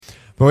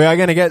But we are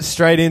going to get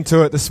straight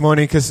into it this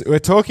morning because we're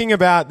talking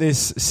about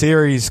this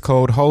series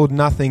called Hold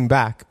Nothing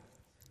Back,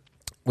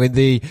 with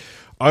the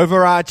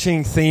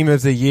overarching theme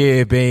of the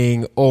year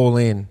being all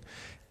in,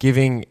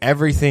 giving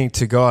everything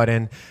to God.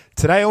 And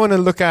today I want to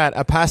look at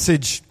a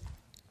passage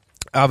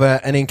of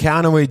an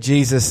encounter with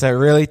Jesus that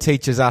really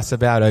teaches us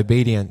about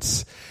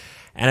obedience.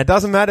 And it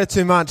doesn't matter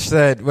too much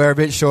that we're a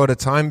bit short of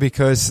time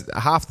because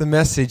half the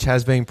message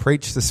has been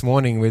preached this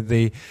morning with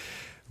the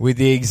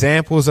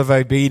examples of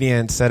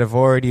obedience that have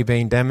already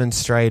been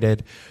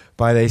demonstrated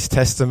by these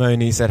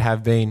testimonies that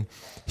have been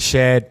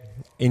shared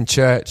in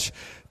church.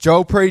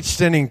 Joel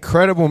preached an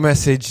incredible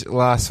message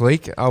last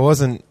week. I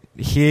wasn't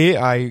here.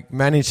 I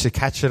managed to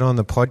catch it on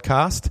the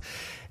podcast.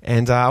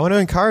 And I want to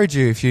encourage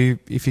you, if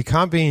you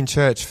can't be in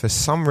church for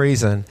some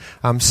reason,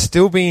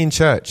 still be in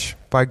church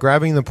by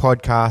grabbing the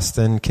podcast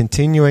and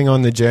continuing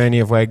on the journey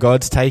of where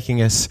God's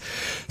taking us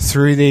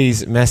through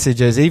these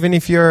messages. Even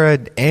if you're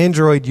an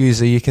Android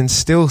user, you can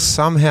still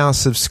somehow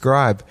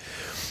subscribe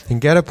and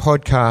get a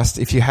podcast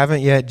if you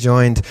haven't yet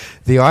joined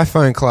the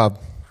iPhone Club.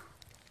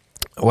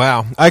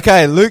 Wow.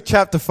 Okay, Luke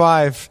chapter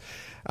 5,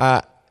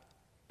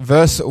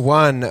 verse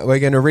 1, we're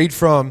going to read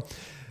from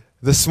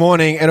this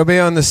morning. It'll be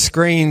on the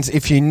screens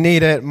if you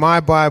need it. My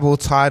Bible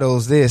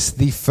titles this,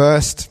 The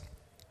First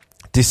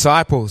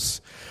Disciples.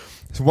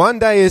 One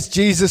day as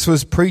Jesus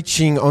was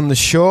preaching on the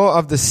shore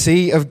of the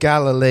Sea of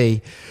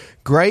Galilee,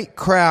 great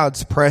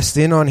crowds pressed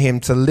in on him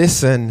to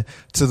listen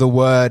to the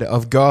word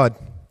of God.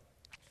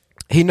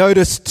 He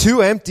noticed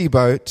two empty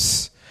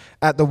boats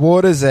at the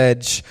water's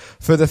edge,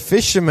 for the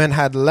fishermen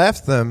had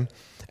left them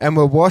and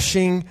were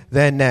washing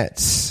their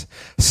nets.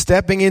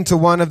 Stepping into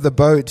one of the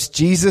boats,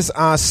 Jesus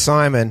asked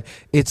Simon,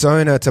 its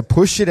owner, to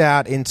push it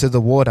out into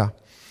the water.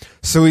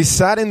 So he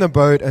sat in the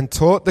boat and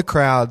taught the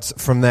crowds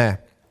from there.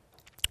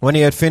 When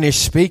he had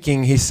finished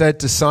speaking, he said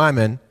to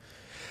Simon,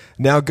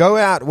 "Now go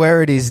out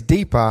where it is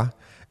deeper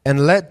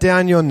and let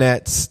down your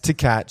nets to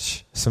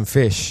catch some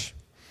fish."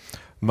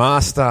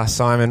 "Master,"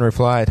 Simon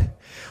replied,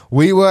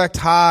 "we worked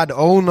hard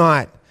all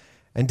night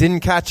and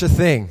didn't catch a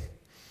thing."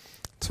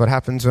 That's what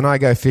happens when I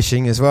go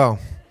fishing as well.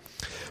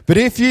 But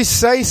if you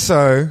say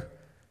so,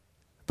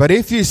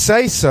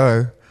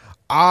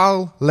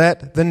 I'll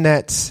let the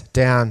nets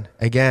down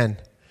again.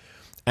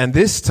 And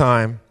this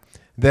time,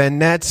 their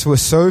nets were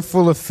so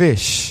full of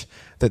fish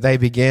that they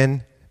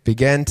began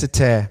to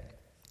tear.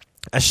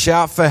 A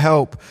shout for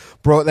help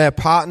brought their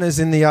partners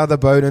in the other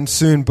boat, and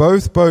soon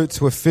both boats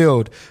were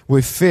filled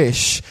with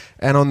fish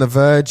and on the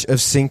verge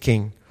of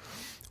sinking.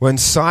 When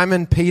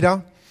Simon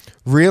Peter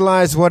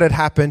realized what had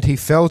happened, he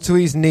fell to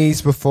his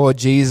knees before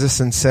Jesus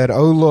and said,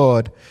 "O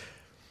Lord,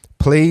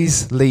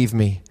 please leave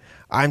me.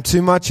 I'm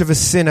too much of a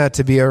sinner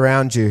to be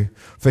around you."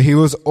 For he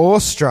was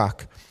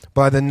awestruck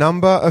by the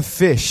number of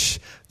fish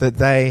that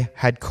they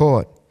had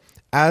caught,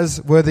 as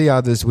were the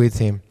others with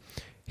him.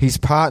 His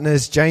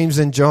partners, James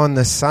and John,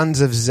 the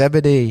sons of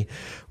Zebedee,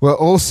 were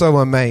also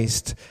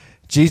amazed.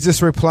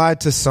 Jesus replied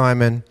to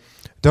Simon,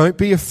 "Don't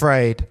be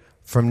afraid.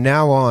 From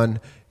now on,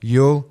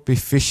 you'll be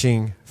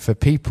fishing for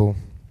people."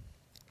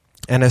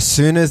 And as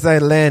soon as they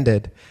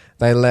landed,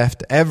 they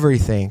left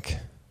everything.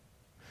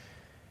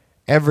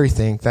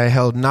 They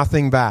held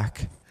nothing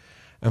back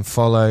and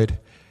followed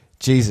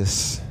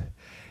Jesus.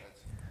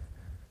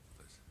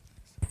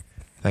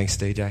 Thanks,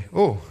 DJ.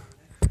 Oh,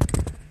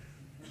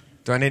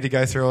 do I need to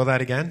go through all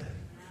that again?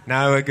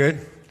 No, we're good?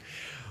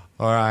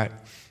 All right.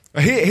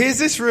 Here's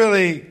this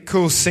really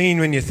cool scene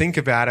when you think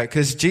about it,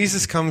 because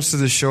Jesus comes to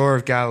the shore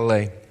of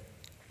Galilee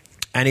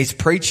and he's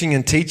preaching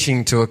and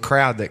teaching to a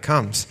crowd that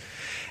comes.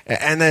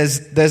 And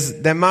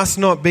there must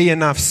not be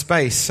enough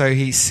space, so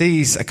he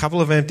sees a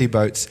couple of empty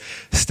boats,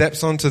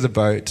 steps onto the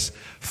boats,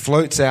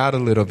 floats out a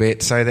little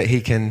bit so that he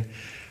can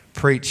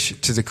preach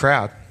to the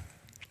crowd.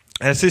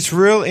 And it's this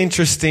real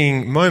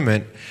interesting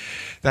moment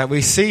that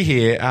we see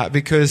here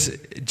because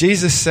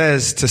Jesus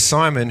says to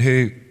Simon,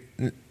 who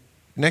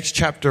next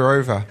chapter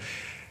over,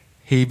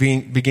 he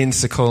begins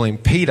to call him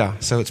Peter.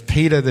 So it's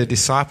Peter the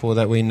disciple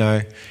that we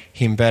know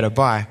him better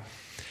by.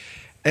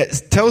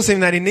 It tells him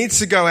that he needs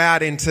to go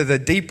out into the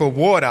deeper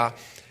water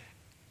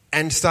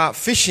and start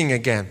fishing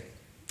again.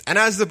 And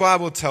as the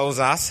Bible tells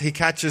us, he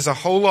catches a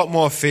whole lot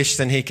more fish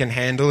than he can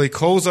handle. He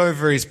calls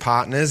over his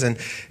partners and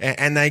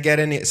they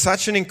get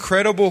such an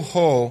incredible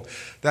haul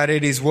that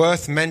it is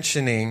worth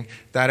mentioning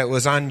that it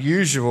was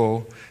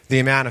unusual the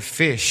amount of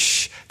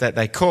fish that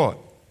they caught.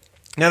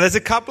 Now there's a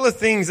couple of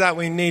things that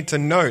we need to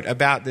note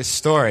about this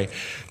story.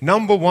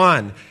 Number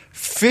one,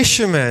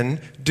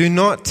 fishermen do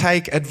not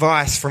take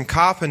advice from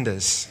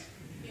carpenters.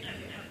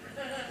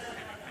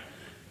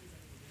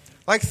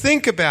 Like,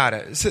 think about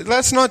it. So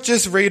let's not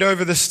just read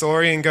over the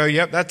story and go,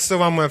 yep, that's the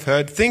one we've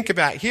heard. Think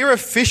about it. Here are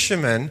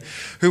fishermen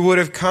who would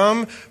have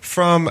come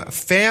from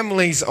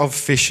families of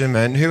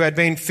fishermen who had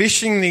been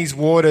fishing these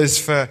waters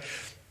for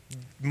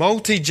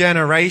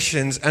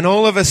multi-generations, and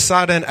all of a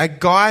sudden a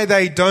guy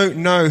they don't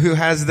know who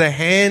has the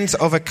hands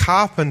of a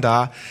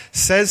carpenter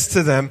says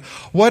to them,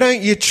 "Why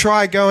don't you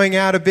try going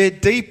out a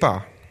bit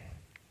deeper?"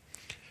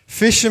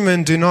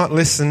 Fishermen do not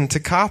listen to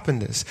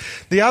carpenters.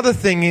 The other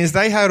thing is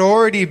they had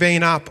already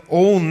been up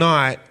all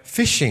night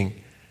fishing.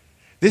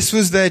 This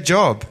was their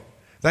job.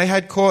 They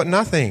had caught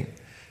nothing.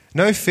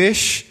 No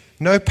fish,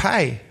 no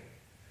pay.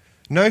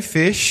 No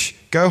fish,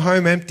 go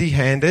home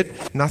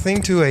empty-handed,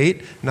 nothing to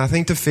eat,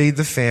 nothing to feed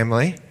the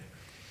family.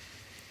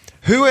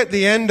 Who at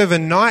the end of a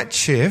night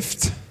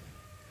shift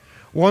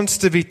wants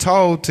to be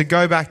told to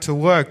go back to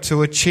work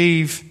to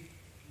achieve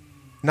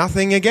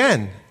nothing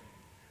again?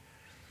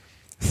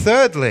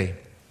 Thirdly,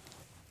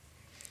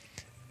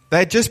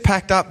 they just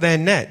packed up their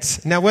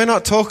nets. Now, we're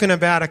not talking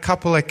about a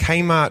couple of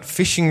Kmart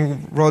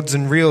fishing rods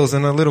and reels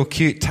and a little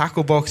cute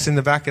tackle box in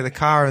the back of the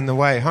car on the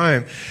way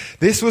home.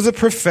 This was a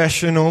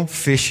professional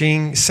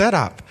fishing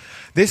setup.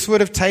 This would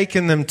have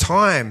taken them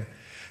time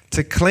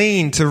to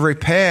clean, to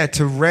repair,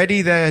 to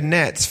ready their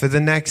nets for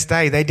the next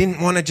day. They didn't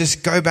want to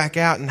just go back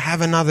out and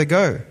have another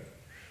go.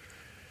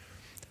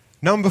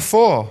 Number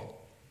four.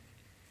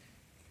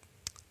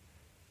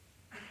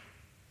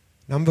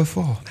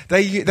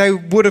 They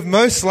would have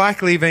most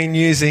likely been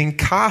using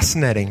cast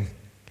netting.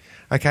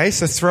 Okay,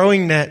 so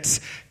throwing nets,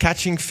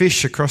 catching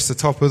fish across the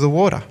top of the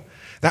water.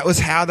 That was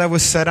how they were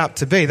set up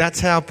to be. That's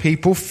how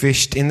people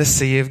fished in the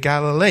Sea of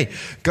Galilee.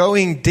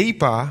 Going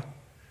deeper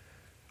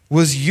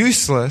was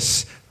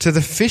useless to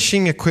the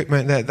fishing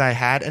equipment that they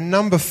had. And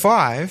number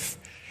five,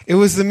 it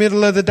was the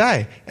middle of the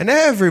day. And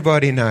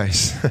everybody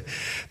knows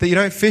that you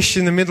don't fish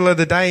in the middle of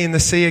the day in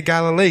the Sea of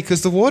Galilee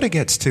because the water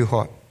gets too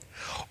hot.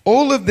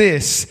 All of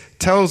this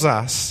tells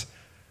us,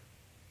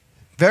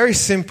 very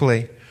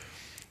simply,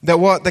 that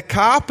what the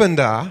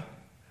carpenter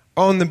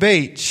on the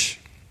beach,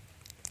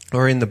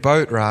 or in the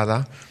boat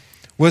rather,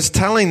 was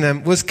telling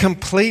them was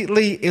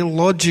completely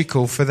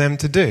illogical for them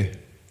to do.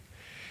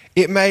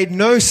 It made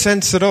no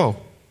sense at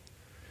all.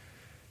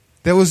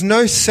 There was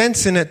no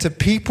sense in it to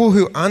people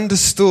who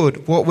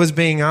understood what was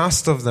being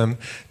asked of them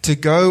to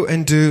go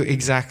and do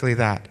exactly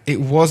that. It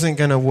wasn't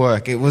going to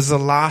work. It was the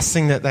last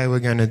thing that they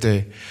were going to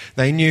do.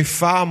 They knew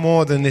far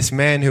more than this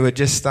man who had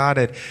just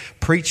started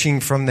preaching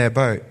from their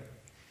boat.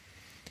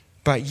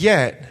 But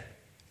yet,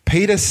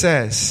 Peter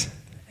says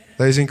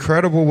those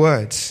incredible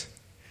words.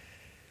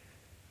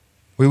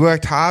 We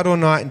worked hard all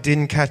night and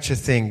didn't catch a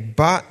thing.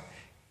 But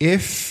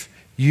if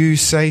you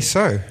say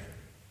so.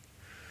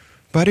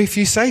 But if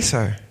you say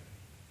so.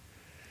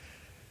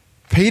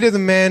 Peter, the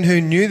man who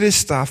knew this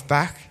stuff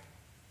back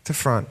to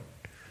front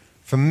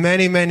for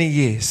many, many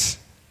years.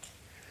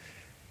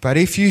 But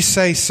if you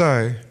say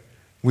so,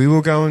 we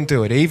will go and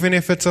do it. Even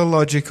if it's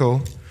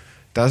illogical,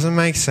 doesn't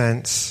make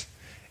sense,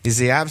 is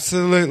the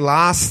absolute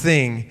last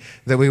thing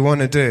that we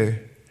want to do,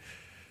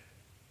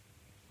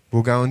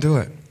 we'll go and do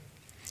it.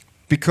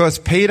 Because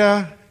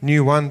Peter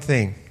knew one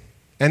thing.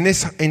 And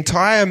this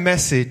entire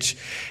message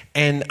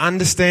and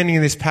understanding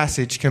of this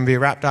passage can be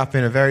wrapped up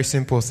in a very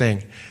simple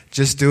thing.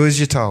 Just do as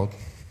you're told.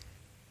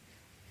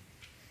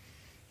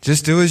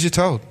 Just do as you're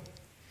told.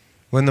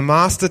 When the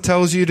master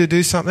tells you to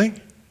do something,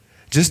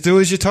 just do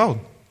as you're told.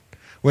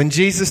 When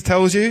Jesus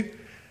tells you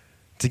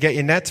to get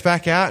your nets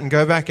back out and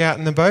go back out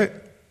in the boat,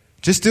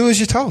 just do as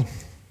you're told.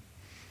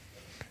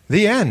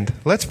 The end.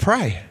 Let's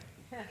pray.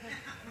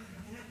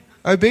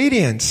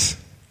 Obedience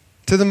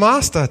to the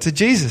master, to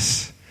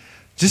Jesus.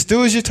 Just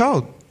do as you're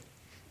told.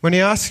 When he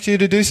asks you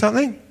to do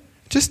something,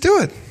 just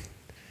do it.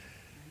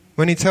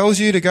 When he tells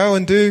you to go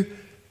and do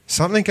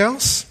something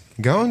else,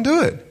 go and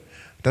do it.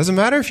 Doesn't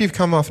matter if you've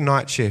come off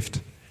night shift,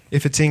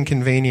 if it's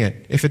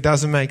inconvenient, if it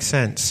doesn't make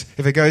sense,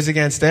 if it goes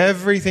against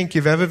everything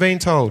you've ever been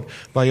told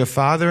by your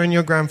father and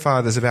your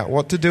grandfathers about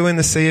what to do in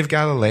the Sea of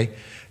Galilee,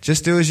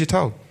 just do as you're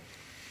told.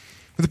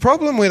 But the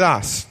problem with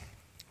us,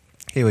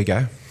 here we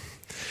go,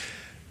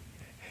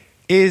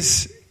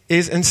 is,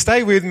 and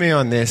stay with me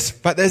on this,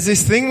 but there's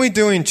this thing we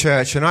do in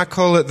church, and I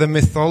call it the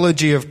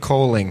mythology of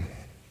calling.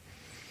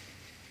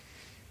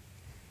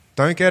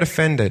 Don't get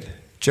offended.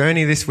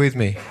 Journey this with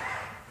me.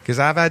 Because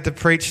I've had to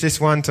preach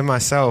this one to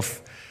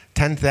myself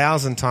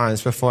 10,000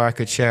 times before I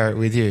could share it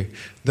with you.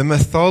 The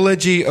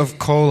mythology of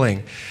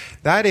calling.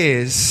 That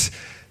is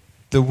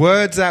the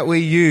words that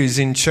we use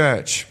in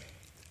church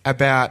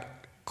about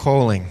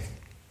calling.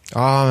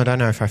 Oh, I don't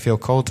know if I feel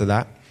called to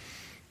that.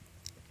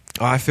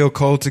 Oh, I feel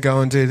called to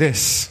go and do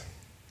this.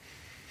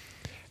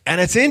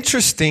 And it's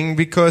interesting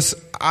because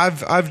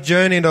I've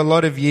journeyed a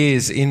lot of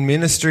years in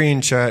ministry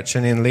in church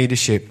and in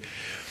leadership.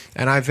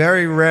 And I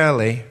very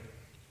rarely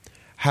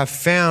have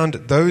found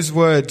those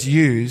words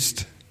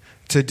used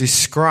to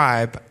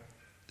describe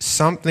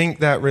something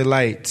that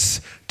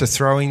relates to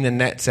throwing the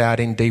nets out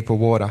in deeper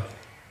water.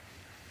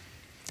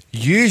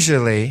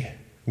 Usually,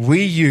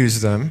 we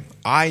use them,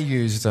 I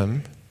use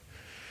them,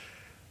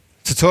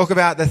 to talk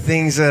about the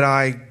things that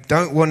I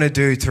don't want to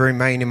do to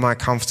remain in my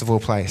comfortable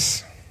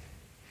place.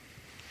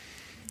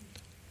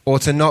 Or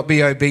to not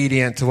be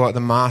obedient to what the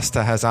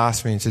master has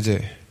asked me to do.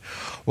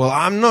 Well,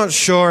 I'm not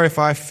sure if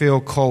I feel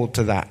called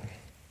to that.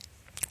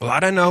 Well, I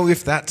don't know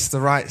if that's the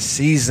right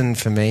season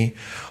for me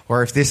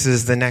or if this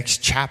is the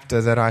next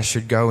chapter that I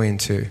should go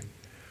into.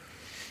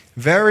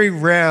 Very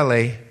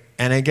rarely,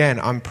 and again,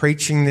 I'm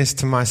preaching this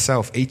to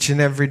myself each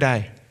and every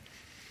day.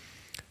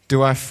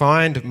 do I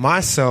find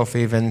myself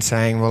even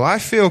saying, well, I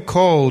feel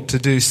called to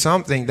do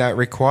something that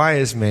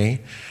requires me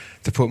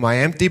to put my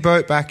empty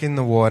boat back in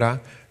the water,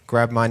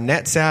 grab my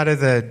nets out of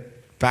the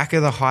back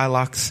of the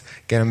Hilux,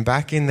 get them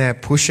back in there,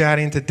 push out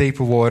into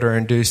deeper water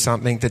and do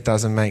something that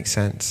doesn't make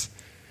sense.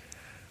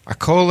 I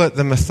call it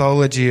the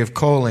mythology of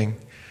calling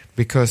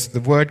because the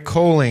word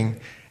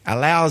calling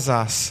allows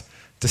us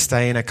to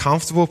stay in a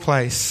comfortable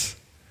place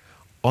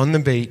on the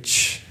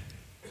beach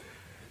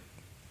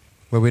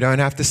where we don't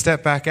have to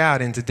step back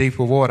out into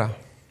deeper water.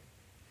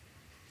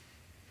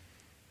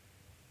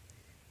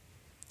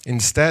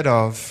 Instead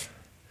of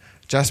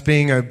just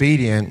being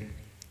obedient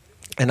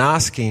and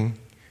asking,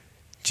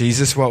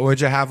 Jesus, what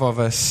would you have of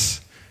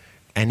us?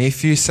 And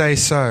if you say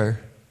so,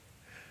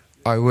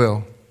 I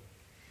will.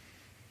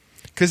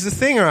 Because the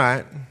thing,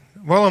 right,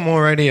 well, I'm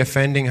already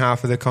offending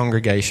half of the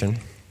congregation.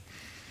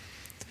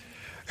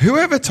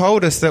 Whoever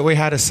told us that we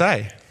had a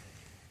say?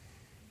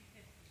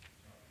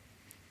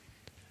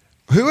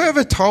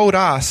 Whoever told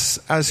us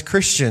as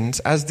Christians,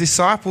 as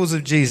disciples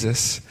of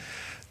Jesus,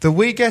 that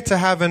we get to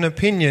have an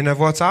opinion of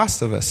what's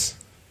asked of us?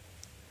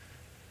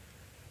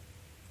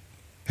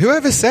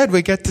 Whoever said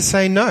we get to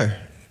say no?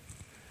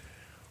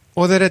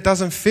 Or that it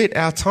doesn't fit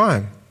our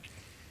time?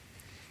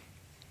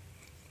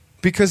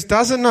 Because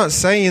does it not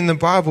say in the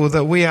Bible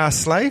that we are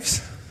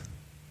slaves?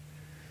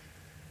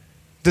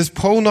 Does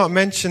Paul not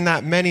mention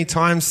that many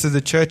times to the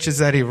churches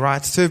that he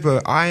writes to?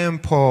 But I am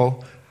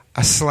Paul,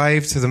 a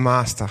slave to the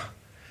master,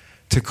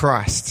 to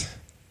Christ.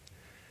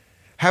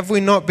 Have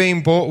we not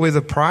been bought with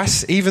a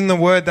price? Even the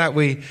word that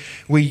we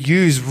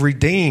use,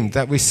 redeemed,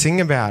 that we sing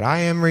about, I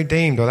am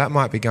redeemed, or that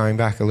might be going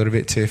back a little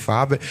bit too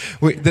far, but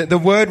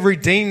the word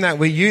redeemed that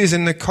we use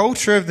in the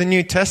culture of the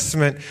New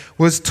Testament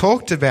was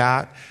talked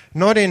about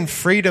not in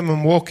freedom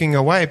and walking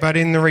away, but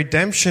in the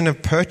redemption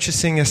of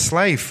purchasing a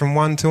slave from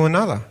one to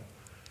another.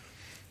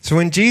 So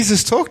when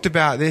Jesus talked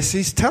about this,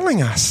 he's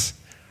telling us,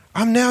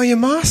 I'm now your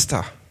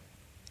master.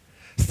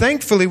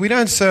 Thankfully, we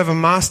don't serve a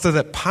master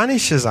that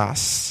punishes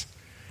us.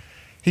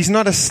 He's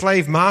not a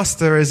slave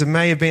master as it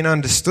may have been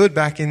understood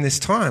back in this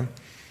time.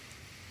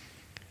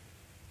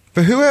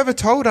 But whoever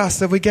told us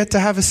that we get to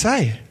have a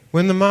say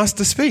when the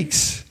master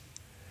speaks?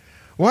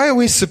 Why are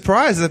we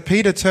surprised that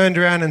Peter turned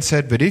around and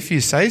said, but if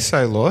you say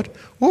so, Lord?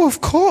 Well,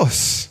 of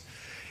course.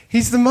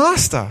 He's the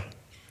master.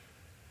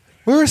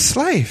 We're a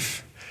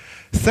slave.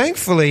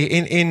 Thankfully,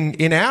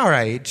 in our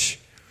age,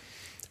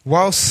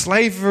 while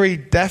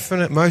slavery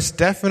most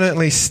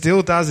definitely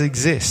still does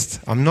exist,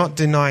 I'm not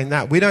denying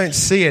that. We don't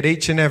see it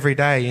each and every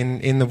day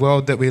in the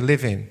world that we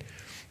live in,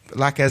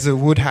 like as it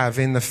would have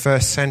in the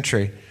first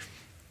century.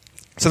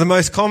 So the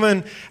most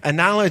common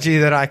analogy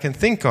that I can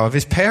think of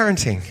is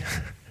parenting.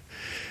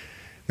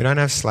 We don't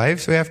have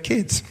slaves, we have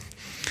kids.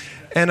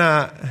 And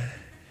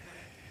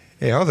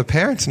the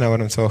parents know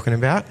what I'm talking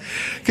about.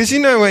 Because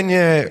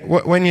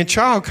when your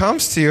child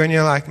comes to you and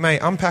you're like, mate,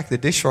 unpack the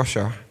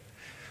dishwasher.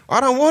 I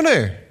don't want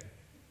to.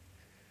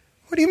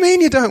 What do you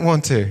mean you don't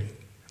want to?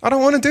 I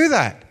don't want to do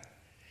that.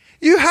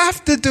 You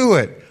have to do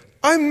it.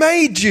 I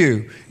made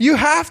you. You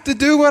have to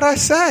do what I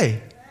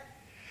say.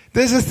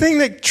 There's a thing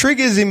that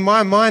triggers in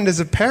my mind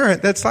as a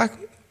parent that's like,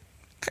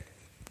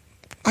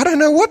 I don't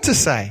know what to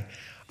say.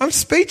 I'm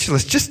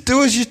speechless. Just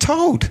do as you're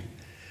told.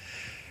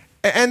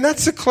 And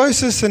that's the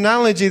closest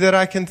analogy that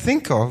I can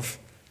think of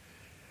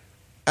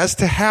as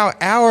to how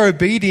our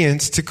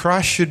obedience to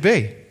Christ should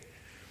be.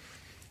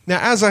 Now,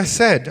 as I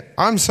said,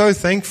 I'm so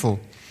thankful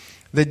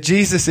that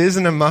Jesus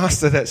isn't a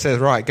master that says,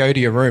 right, go to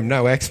your room,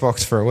 no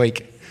Xbox for a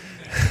week.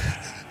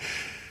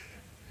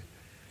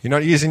 You're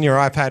not using your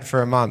iPad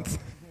for a month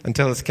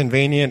until it's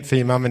convenient for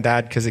your mum and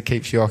dad because it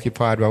keeps you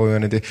occupied while we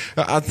want to do.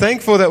 I'm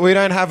thankful that we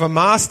don't have a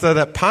master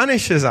that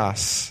punishes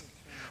us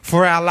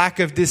for our lack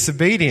of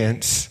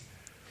disobedience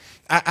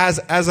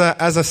as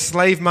a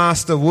slave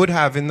master would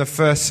have in the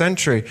first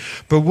century.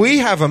 But we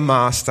have a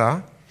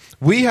master,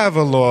 we have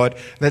a Lord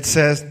that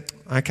says,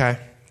 okay,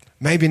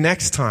 maybe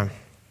next time.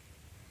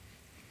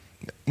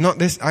 Not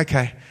this,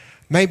 okay.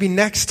 Maybe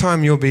next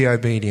time you'll be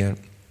obedient.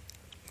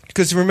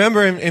 Because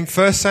remember in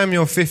 1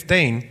 Samuel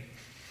 15,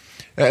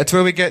 it's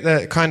where we get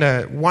the kind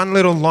of one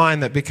little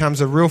line that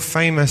becomes a real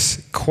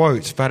famous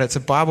quote, but it's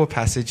a Bible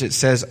passage. It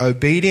says,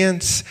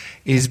 obedience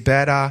is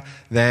better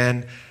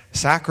than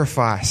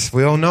sacrifice.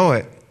 We all know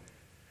it.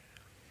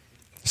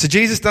 So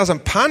Jesus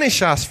doesn't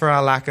punish us for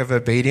our lack of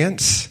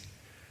obedience,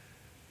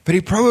 but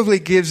he probably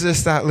gives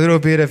us that little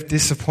bit of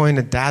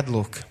disappointed dad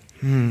look.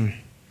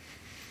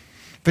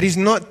 But he's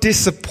not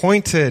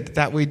disappointed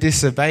that we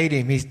disobeyed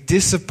him. He's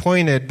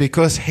disappointed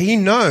because he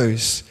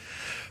knows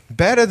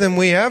better than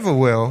we ever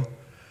will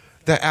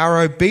that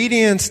our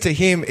obedience to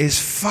him is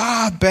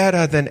far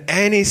better than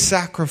any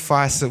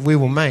sacrifice that we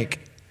will make.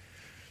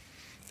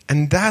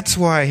 And that's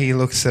why he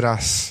looks at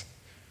us.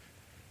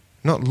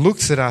 Not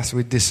looks at us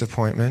with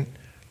disappointment,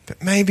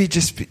 but maybe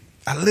just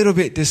a little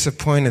bit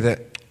disappointed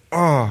that,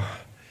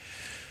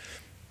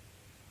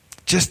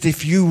 just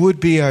if you would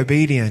be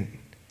obedient,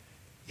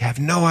 you have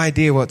no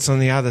idea what's on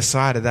the other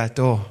side of that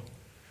door.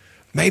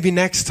 Maybe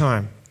next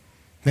time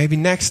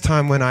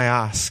when I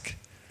ask,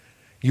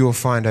 you will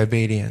find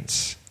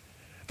obedience.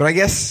 But I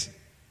guess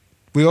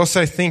we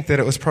also think that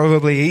it was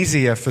probably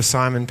easier for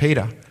Simon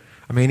Peter.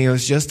 I mean, he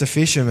was just a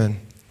fisherman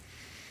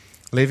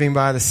living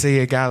by the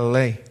Sea of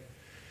Galilee.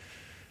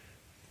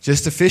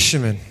 Just a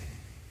fisherman.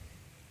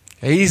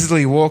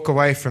 Easily walk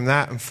away from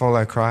that and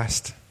follow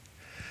Christ.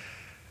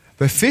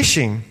 But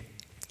fishing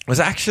was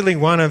actually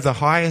one of the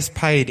highest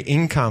paid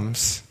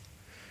incomes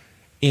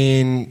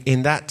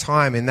in that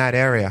time, in that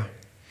area.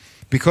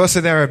 Because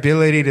of their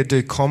ability to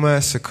do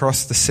commerce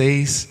across the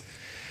seas,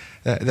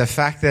 the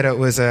fact that it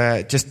was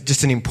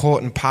just an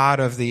important part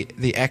of the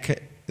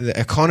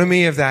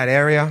economy of that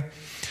area.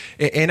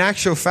 In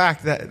actual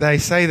fact, they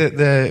say that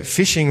the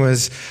fishing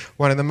was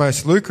one of the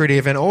most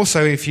lucrative, and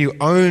also if you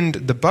owned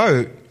the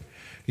boat,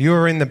 you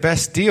were in the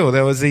best deal.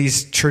 There was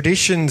these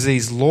traditions,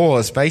 these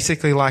laws,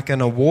 basically like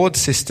an award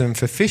system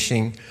for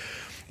fishing,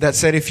 that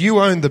said if you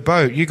owned the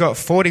boat, you got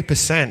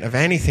 40% of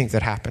anything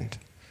that happened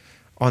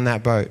on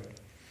that boat.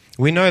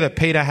 We know that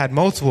Peter had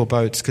multiple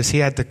boats because he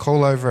had to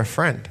call over a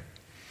friend.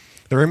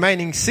 The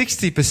remaining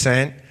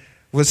 60%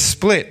 was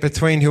split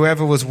between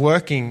whoever was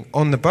working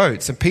on the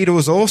boats. And Peter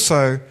was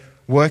also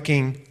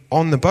working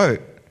on the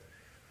boat.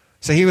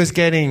 So he was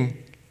getting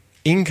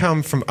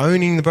income from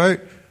owning the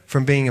boat,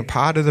 from being a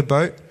part of the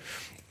boat.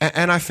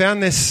 And I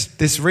found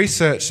this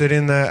research that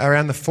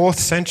around the 4th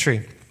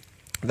century,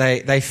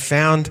 they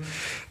found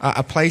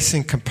a place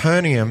in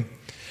Capernaum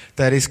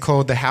that is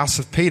called the House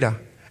of Peter.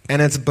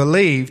 And it's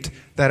believed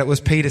that it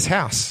was Peter's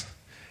house,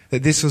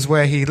 that this was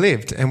where he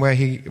lived and where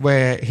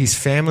his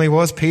family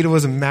was. Peter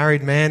was a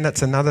married man.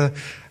 That's another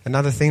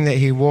thing that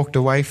he walked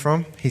away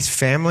from, his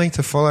family,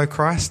 to follow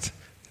Christ.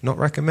 Not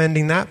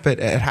recommending that, but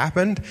it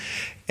happened.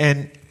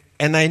 And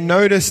they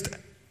noticed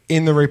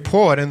in the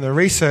report and the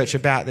research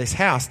about this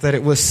house that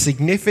it was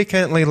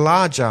significantly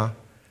larger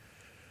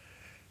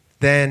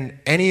than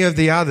any of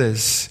the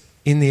others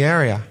in the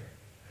area.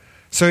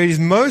 So it is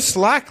most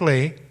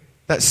likely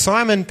that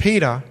Simon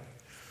Peter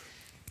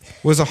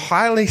was a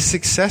highly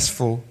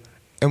successful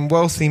and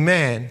wealthy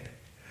man,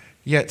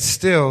 yet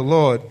still,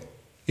 Lord,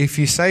 if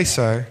you say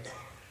so,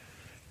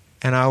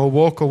 and I will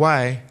walk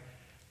away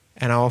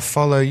and I will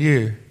follow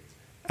you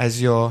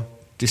as your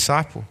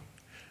disciple.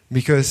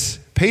 Because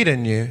Peter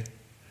knew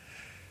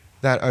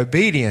that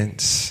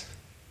obedience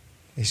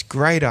is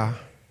greater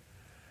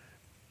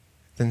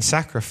than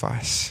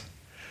sacrifice.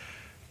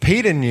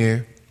 Peter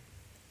knew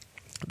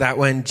that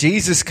when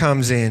Jesus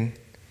comes in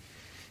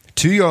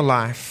to your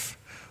life,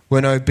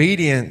 when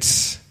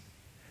obedience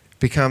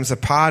becomes a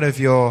part of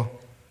your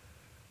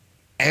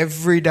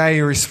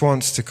everyday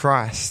response to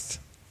Christ,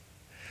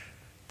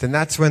 then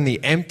that's when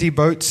the empty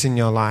boats in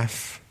your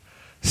life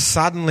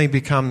suddenly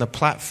become the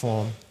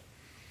platform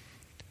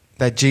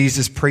that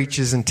Jesus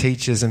preaches and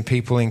teaches and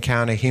people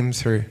encounter him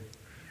through.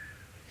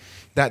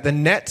 That the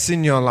nets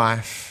in your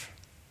life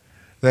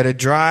that are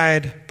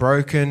dried,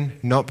 broken,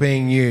 not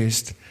being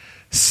used,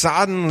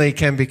 suddenly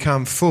can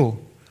become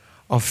full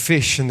of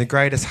fish and the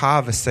greatest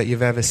harvest that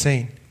you've ever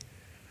seen.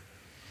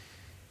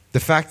 The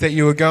fact that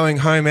you were going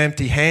home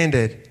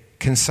empty-handed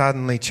can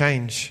suddenly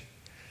change.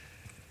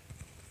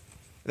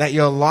 That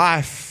your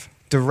life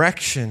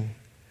direction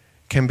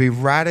can be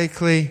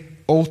radically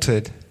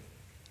altered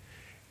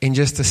in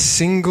just a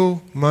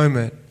single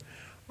moment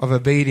of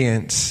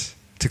obedience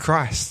to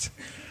Christ.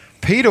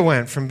 Peter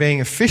went from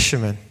being a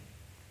fisherman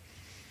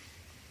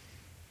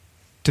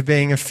to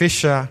being a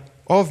fisher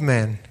of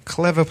men.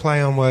 Clever play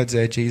on words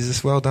there,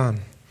 Jesus. Well done.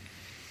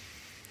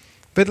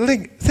 But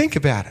think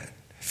about it.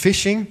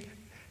 Fishing,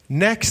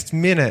 next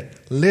minute,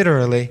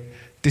 literally,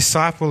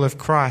 disciple of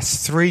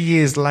Christ, 3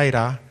 years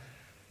later,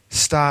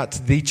 starts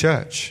the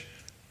church.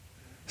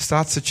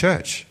 Starts a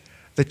church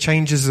that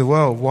changes the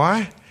world.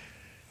 Why?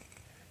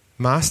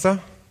 Master,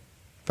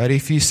 but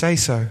if you say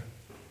so.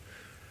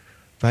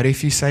 But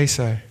if you say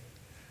so.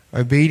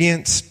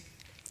 Obedience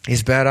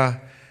is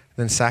better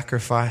than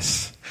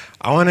sacrifice.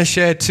 I want to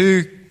share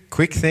 2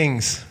 quick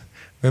things.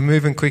 We're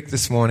moving quick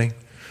this morning.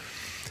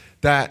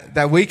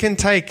 That we can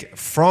take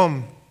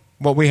from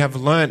what we have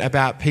learned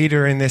about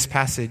Peter in this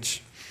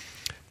passage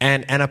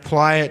and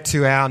apply it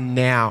to our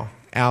now,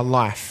 our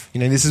life.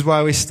 You know, this is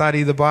why we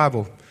study the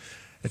Bible.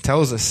 It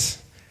tells us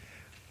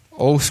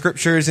all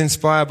Scripture is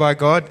inspired by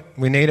God.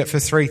 We need it for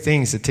 3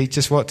 things: to teach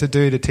us what to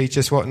do, to teach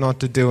us what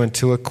not to do, and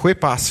to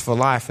equip us for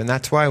life. And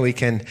that's why we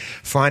can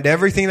find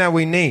everything that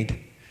we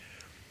need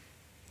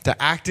to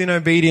act in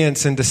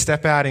obedience and to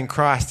step out in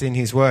Christ in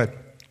His Word.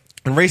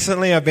 And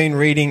recently I've been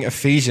reading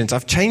Ephesians.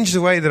 I've changed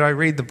the way that I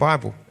read the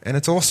Bible, and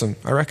it's awesome.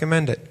 I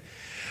recommend it.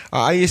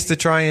 I used to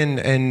try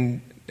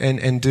and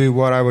do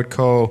what I would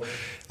call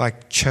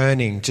like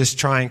churning, just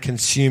try and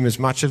consume as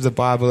much of the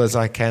Bible as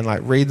I can, like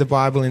read the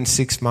Bible in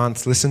 6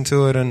 months, listen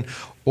to it in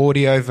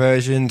audio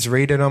versions,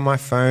 read it on my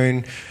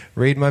phone,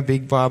 read my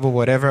big Bible,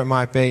 whatever it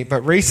might be.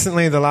 But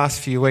recently, the last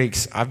few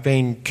weeks, I've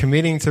been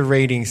committing to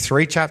reading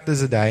 3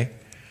 chapters a day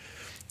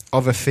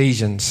of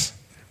Ephesians,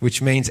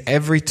 which means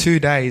every 2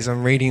 days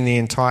I'm reading the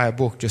entire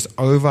book just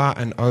over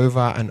and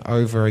over and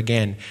over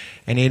again.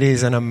 And it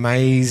is an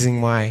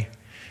amazing way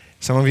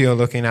Some of you are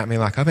looking at me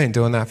like, I've been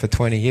doing that for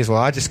 20 years. Well,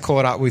 I just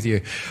caught up with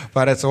you.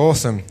 But it's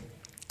awesome.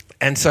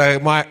 And so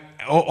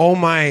all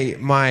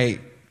my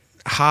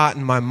heart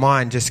and my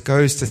mind just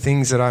goes to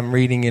things that I'm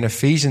reading in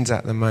Ephesians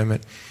at the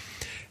moment.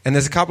 And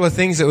there's a couple of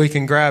things that we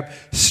can grab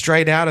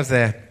straight out of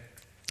there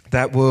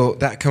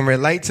that can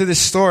relate to this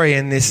story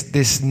and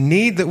this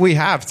need that we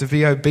have to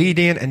be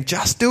obedient and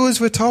just do as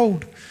we're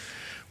told.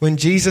 When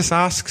Jesus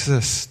asks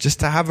us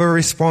just to have a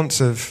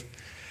response of,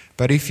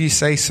 but if you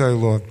say so,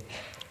 Lord.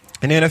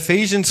 And in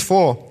Ephesians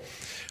 4,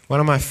 one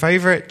of my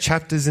favorite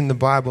chapters in the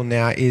Bible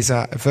now is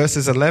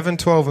verses 11,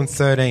 12, and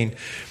 13.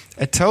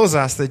 It tells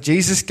us that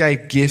Jesus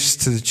gave gifts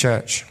to the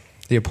church.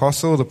 The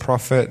apostle, the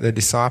prophet, the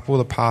disciple,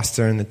 the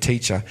pastor, and the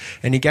teacher.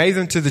 And he gave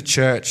them to the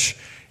church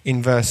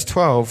in verse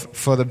 12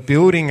 for the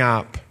building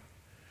up,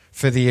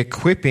 for the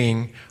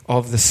equipping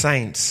of the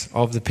saints,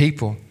 of the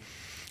people.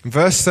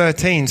 Verse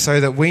 13, so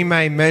that we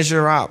may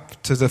measure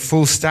up to the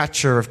full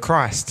stature of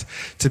Christ,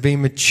 to be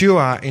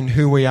mature in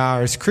who we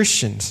are as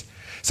Christians.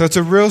 So it's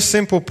a real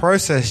simple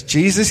process.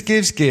 Jesus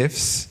gives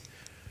gifts.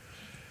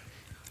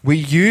 We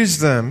use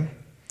them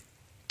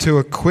to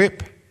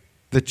equip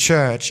the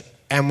church,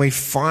 and we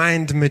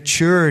find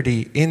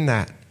maturity in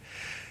that.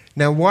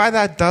 Now, why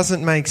that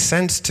doesn't make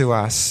sense to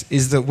us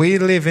is that we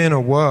live in a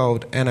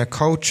world and a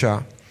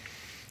culture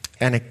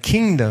and a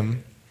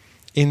kingdom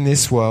in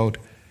this world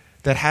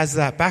that has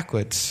that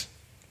backwards.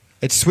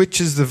 It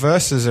switches the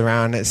verses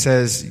around. It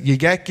says, you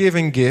get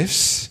given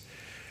gifts,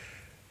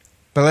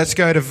 but let's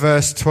go to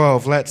verse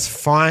 12. Let's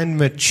find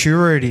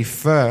maturity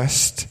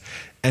first,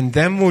 and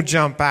then we'll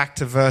jump back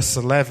to verse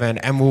 11,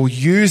 and we'll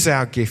use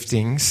our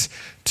giftings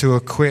to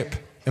equip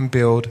and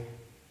build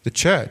the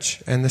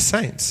church and the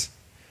saints.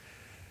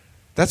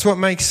 That's what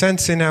makes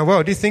sense in our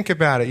world. You think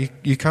about it.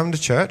 You come to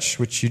church,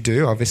 which you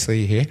do, obviously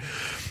you're here.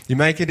 You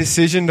make a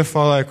decision to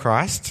follow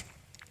Christ,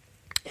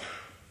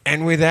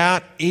 and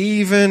without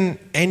even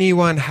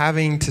anyone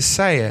having to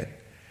say it,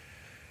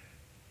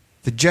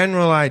 the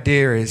general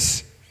idea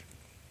is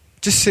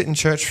just sit in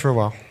church for a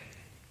while.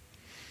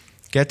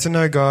 Get to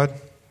know God,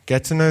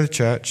 get to know the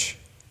church,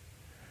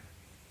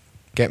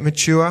 get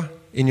mature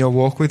in your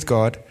walk with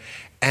God,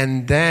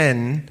 and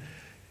then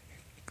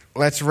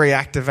let's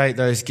reactivate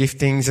those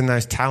giftings and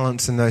those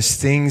talents and those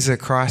things that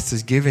Christ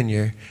has given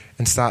you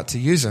and start to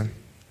use them.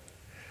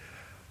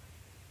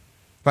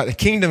 But the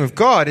kingdom of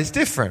God is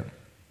different.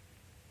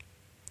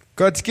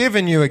 God's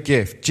given you a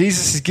gift.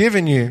 Jesus has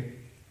given you,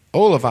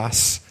 all of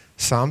us,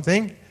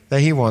 something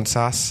that he wants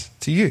us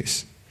to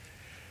use.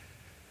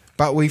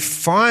 But we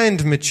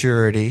find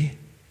maturity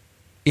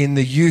in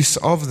the use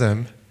of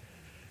them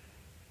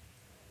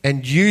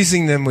and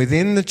using them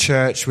within the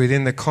church,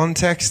 within the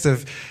context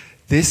of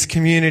this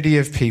community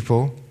of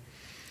people,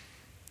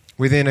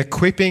 within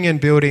equipping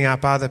and building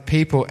up other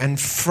people. And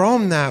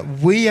from that,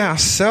 we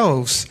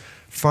ourselves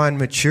find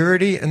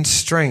maturity and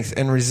strength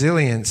and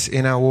resilience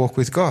in our walk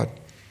with God.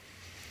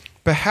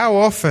 But how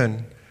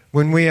often,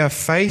 when we are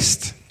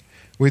faced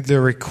with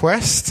the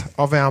request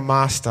of our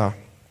master,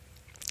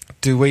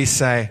 do we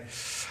say,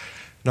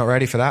 not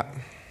ready for that?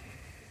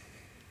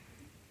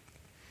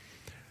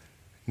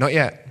 Not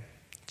yet.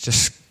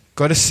 Just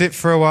got to sit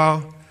for a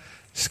while.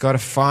 Just got to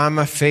find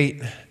my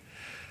feet.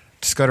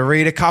 Just got to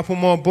read a couple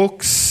more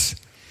books.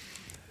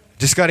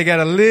 Just got to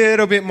get a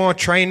little bit more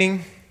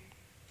training.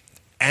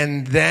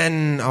 And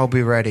then I'll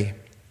be ready.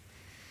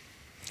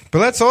 But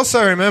let's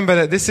also remember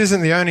that this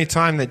isn't the only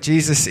time that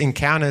Jesus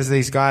encounters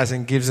these guys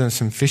and gives them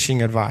some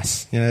fishing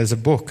advice. You know, there's a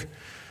book,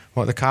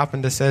 What the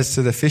Carpenter Says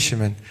to the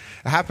Fisherman.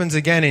 It happens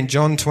again in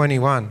John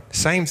 21.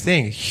 Same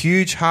thing,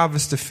 huge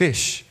harvest of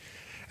fish.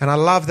 And I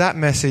love that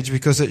message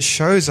because it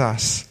shows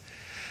us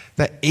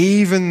that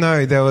even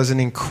though there was an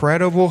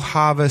incredible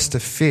harvest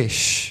of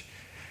fish,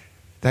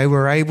 they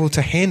were able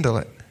to handle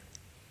it.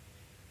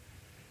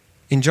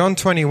 In John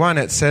 21,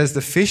 it says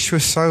the fish were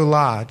so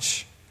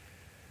large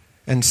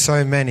and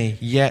so many,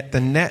 yet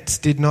the nets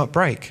did not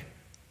break.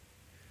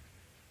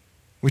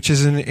 Which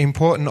is an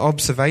important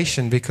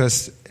observation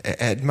because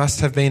it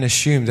must have been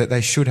assumed that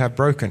they should have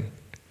broken.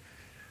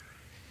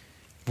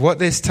 What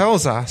this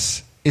tells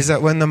us is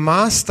that when the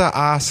master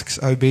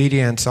asks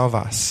obedience of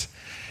us,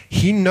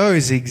 he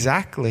knows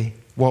exactly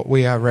what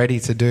we are ready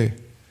to do.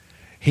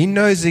 He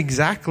knows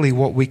exactly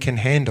what we can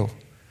handle.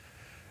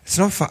 It's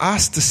not for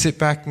us to sit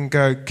back and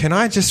go, can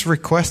I just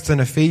request an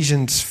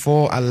Ephesians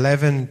 4,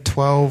 11,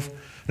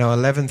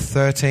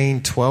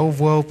 13, 12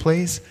 world,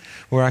 please?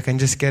 Where I can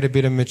just get a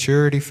bit of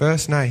maturity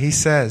first? No, he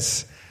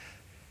says,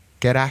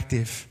 get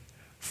active,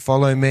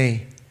 follow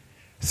me,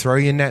 throw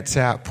your nets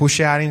out, push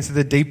out into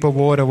the deeper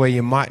water where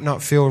you might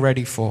not feel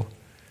ready for.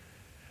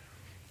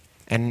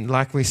 And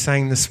like we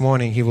sang this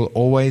morning, he will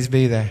always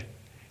be there.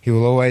 He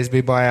will always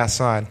be by our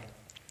side.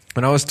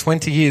 When I was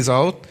 20 years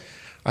old,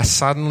 I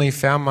suddenly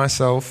found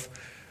myself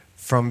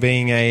from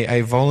being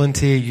a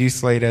volunteer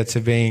youth leader to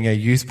being a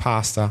youth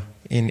pastor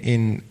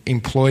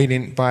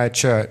employed by a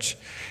church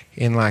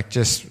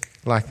just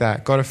like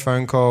that. Got a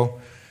phone call.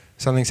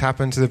 Something's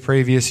happened to the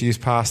previous youth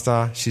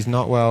pastor. She's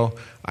not well.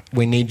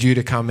 We need you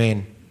to come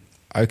in.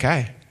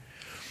 Okay.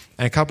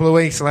 And a couple of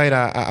weeks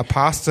later, a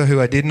pastor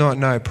who I did not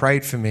know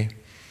prayed for me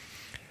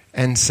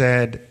and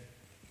said,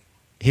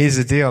 here's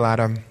the deal,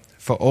 Adam.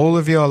 For all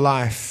of your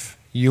life,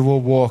 you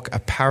will walk a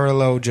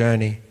parallel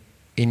journey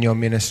in your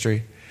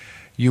ministry.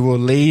 You will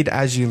lead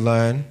as you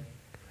learn.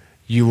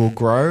 You will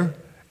grow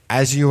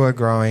as you are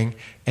growing.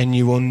 And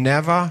you will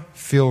never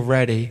feel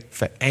ready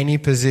for any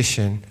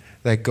position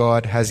that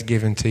God has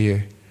given to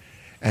you.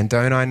 And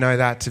don't I know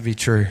that to be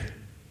true?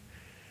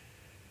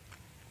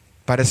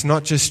 But it's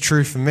not just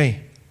true for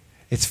me.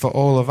 It's for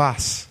all of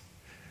us.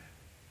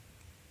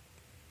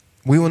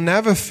 We will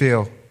never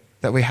feel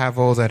that we have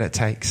all that it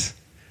takes.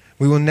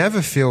 We will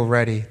never feel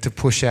ready to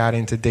push out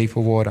into deeper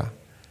water.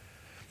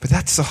 But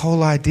that's the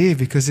whole idea,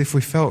 because if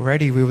we felt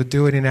ready, we would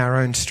do it in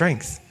our own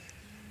strength.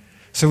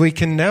 So we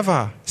can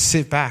never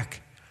sit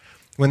back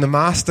when the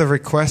Master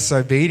requests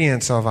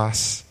obedience of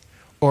us,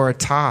 or a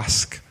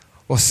task,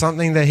 or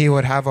something that he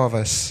would have of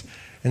us,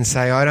 and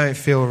say, I don't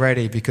feel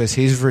ready, because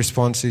his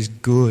response is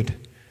good.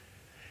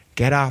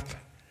 Get up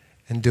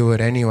and do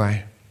it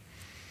anyway.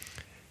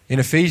 In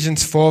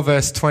Ephesians 4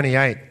 verse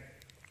 28,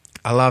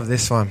 I love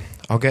this one.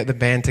 I'll get the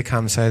band to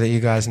come so that you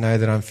guys know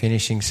that I'm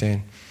finishing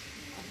soon.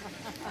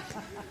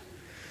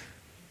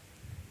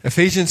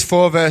 Ephesians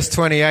 4 verse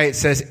 28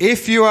 says,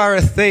 if you are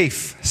a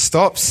thief,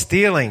 stop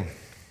stealing.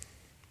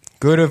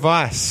 Good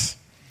advice.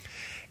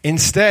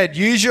 Instead,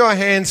 use your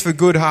hands for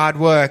good hard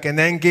work and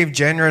then give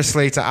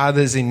generously to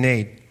others in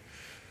need.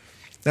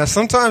 Now,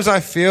 sometimes I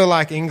feel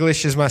like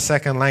English is my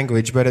second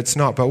language, but it's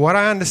not. But what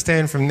I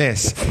understand from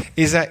this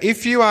is that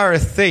if you are a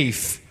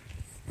thief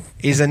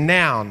is a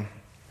noun.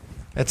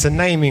 It's a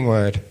naming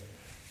word.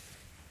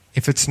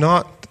 If it's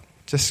not,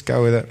 just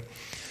go with it.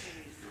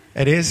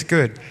 It is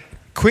good.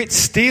 Quit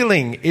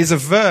stealing is a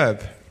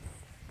verb.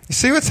 You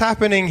see what's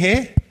happening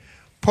here?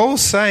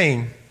 Paul's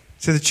saying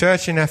to the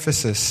church in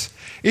Ephesus,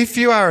 if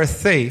you are a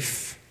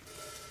thief,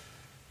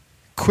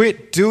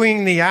 quit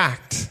doing the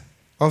act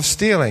of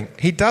stealing.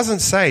 He doesn't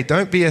say,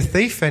 don't be a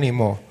thief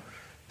anymore.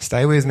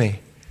 Stay with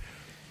me.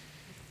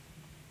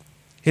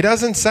 He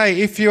doesn't say,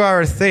 if you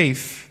are a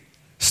thief,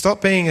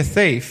 stop being a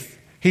thief.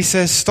 He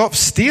says, stop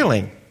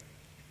stealing.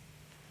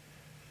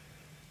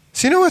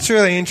 So you know what's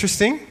really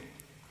interesting?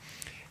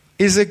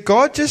 Is that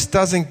God just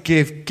doesn't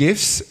give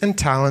gifts and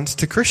talents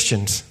to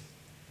Christians.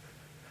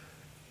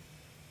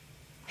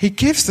 He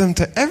gives them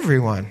to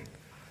everyone.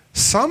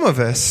 Some of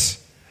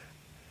us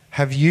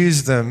have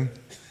used them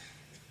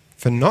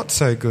for not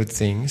so good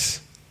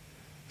things.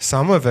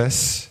 Some of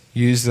us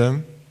use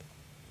them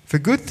for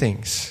good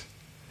things.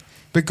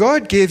 But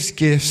God gives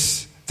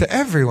gifts to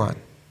everyone.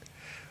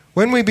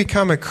 When we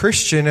become a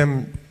Christian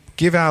and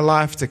give our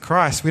life to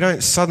Christ, we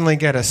don't suddenly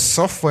get a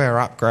software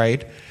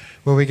upgrade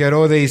where we get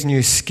all these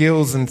new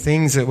skills and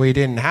things that we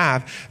didn't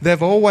have.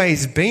 They've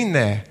always been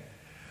there.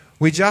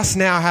 We just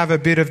now have a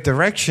bit of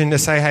direction to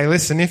say, hey,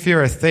 listen, if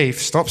you're a thief,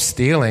 stop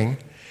stealing.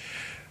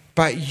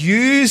 But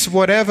use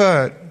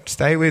whatever,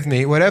 stay with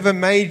me, whatever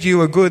made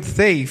you a good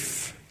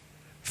thief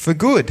for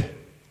good.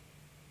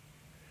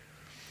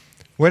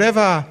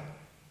 Whatever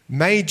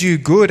made you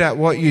good at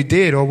what you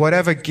did, or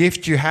whatever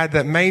gift you had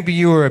that maybe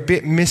you were a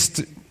bit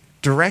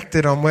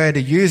misdirected on where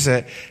to use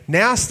it,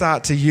 now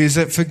start to use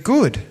it for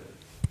good.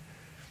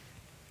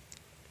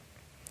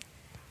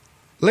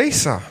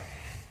 Lisa,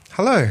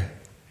 hello.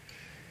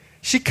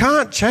 She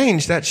can't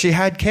change that she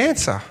had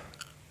cancer.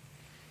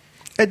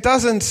 It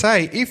doesn't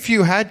say, if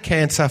you had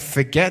cancer,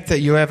 forget that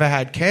you ever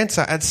had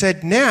cancer. It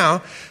said,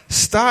 now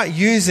start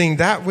using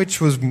that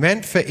which was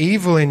meant for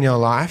evil in your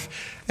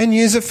life and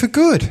use it for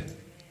good.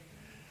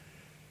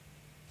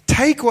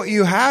 Take what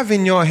you have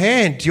in your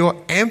hand,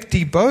 your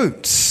empty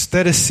boats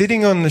that are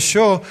sitting on the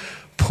shore,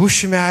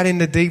 push them out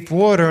into deep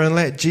water and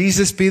let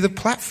Jesus be the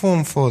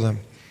platform for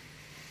them.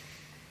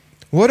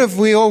 What have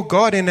we all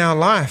got in our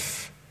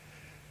life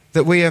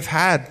that we have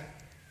had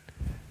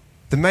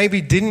that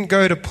maybe didn't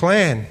go to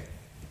plan?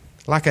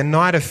 Like a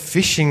night of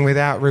fishing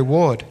without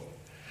reward,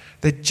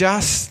 that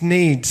just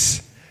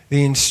needs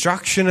the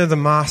instruction of the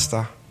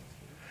Master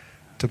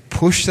to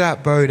push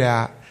that boat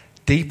out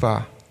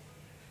deeper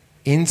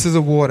into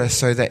the water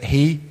so that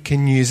he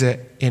can use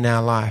it in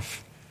our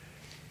life.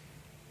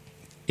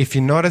 If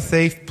you're not a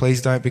thief,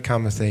 please don't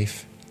become a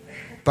thief.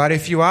 But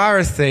if you are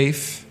a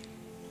thief,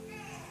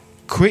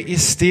 quit your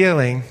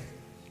stealing,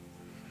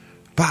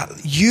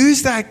 but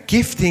use that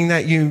gifting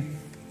that you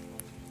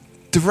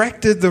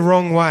directed the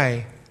wrong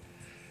way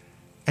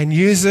and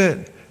use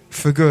it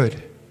for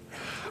good.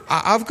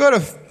 I'm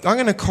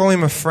going to call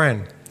him a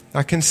friend.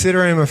 I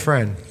consider him a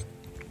friend.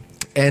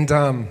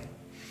 And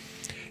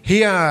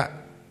he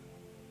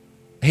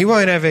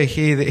won't ever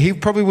hear that. He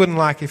probably wouldn't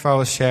like if I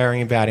was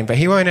sharing about him, but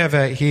he won't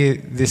ever hear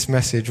this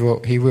message.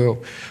 Well, he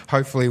will,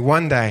 hopefully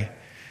one day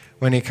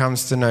when he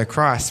comes to know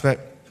Christ. But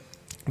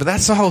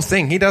that's the whole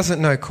thing. He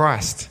doesn't know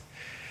Christ.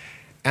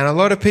 And a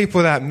lot of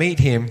people that meet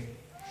him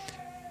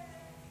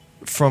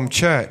from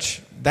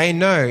church, they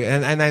know,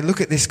 and they look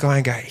at this guy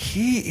and go,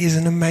 he is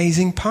an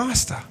amazing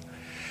pastor.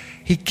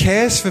 He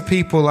cares for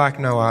people like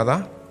no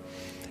other.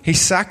 He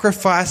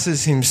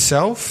sacrifices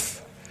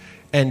himself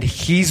and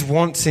his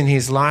wants in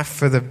his life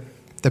for the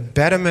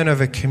betterment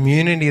of a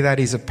community that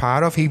he's a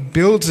part of. He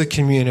builds a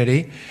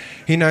community.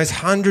 He knows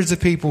hundreds of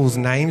people's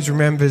names,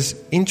 remembers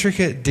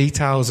intricate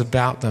details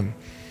about them,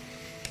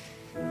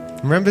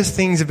 remembers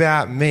things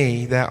about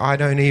me that I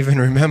don't even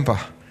remember,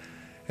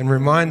 and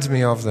reminds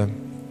me of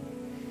them.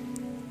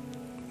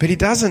 But he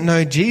doesn't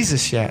know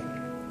Jesus yet.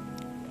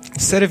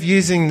 Instead of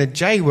using the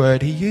J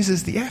word, he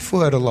uses the F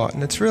word a lot,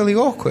 and it's really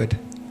awkward.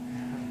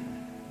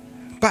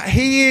 But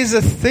he is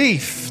a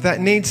thief that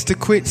needs to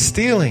quit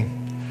stealing.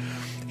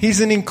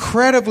 He's an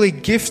incredibly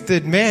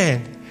gifted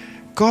man.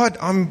 God,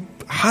 I'm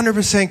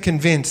 100%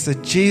 convinced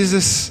that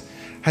Jesus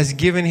has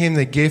given him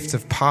the gift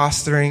of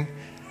pastoring,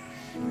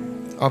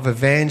 of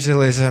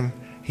evangelism.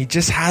 He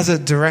just has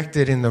it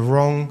directed in the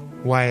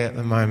wrong way at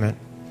the moment.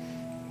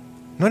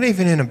 Not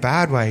even in a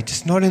bad way,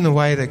 just not in the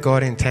way that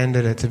God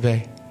intended it to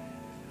be.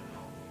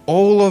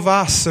 All of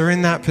us are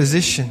in that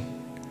position.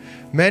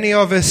 Many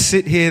of us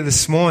sit here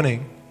this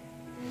morning.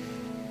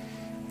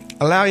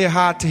 Allow your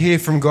heart to hear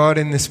from God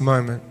in this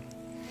moment.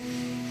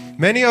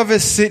 Many of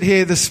us sit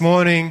here this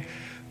morning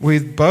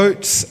with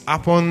boats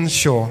up on the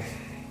shore.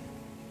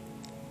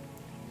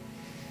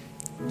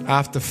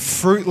 After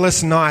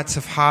fruitless nights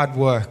of hard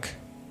work.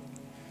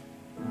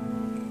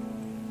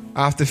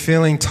 After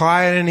feeling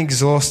tired and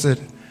exhausted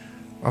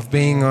of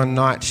being on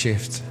night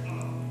shift.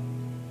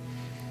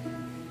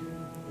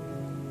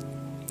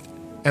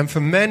 And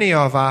for many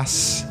of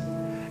us,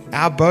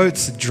 our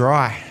boats are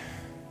dry.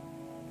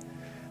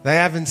 They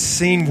haven't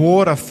seen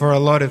water for a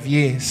lot of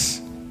years.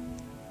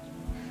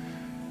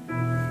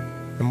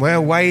 And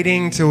we're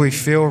waiting till we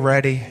feel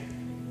ready,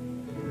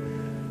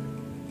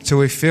 till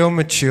we feel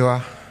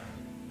mature,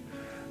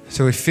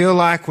 till we feel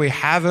like we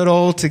have it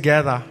all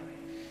together.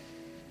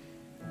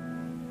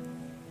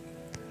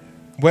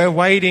 We're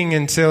waiting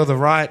until the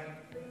right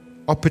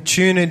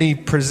opportunity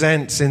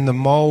presents in the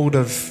mold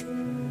of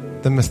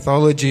the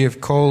mythology of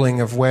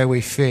calling of where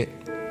we fit.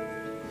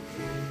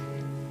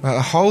 But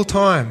the whole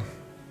time,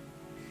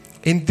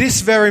 in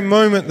this very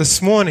moment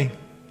this morning,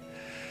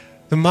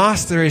 the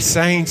Master is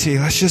saying to you,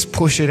 let's just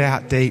push it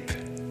out deep.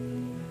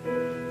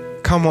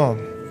 Come on.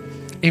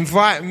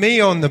 Invite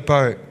me on the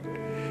boat.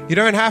 You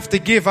don't have to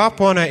give up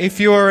on it. If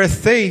you are a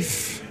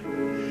thief,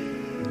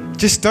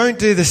 just don't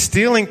do the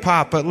stealing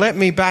part, but let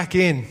me back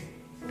in.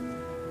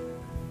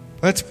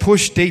 Let's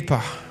push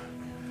deeper.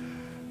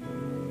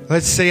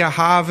 Let's see a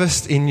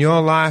harvest in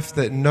your life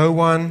that no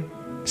one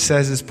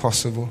says is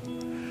possible.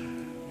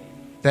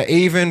 That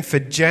even for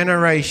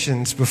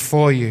generations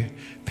before you,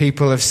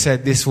 people have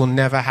said this will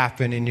never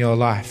happen in your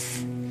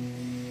life.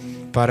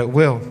 But it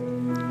will.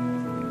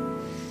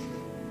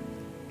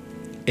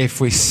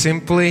 If we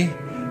simply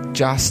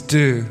just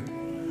do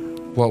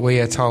what we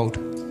are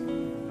told.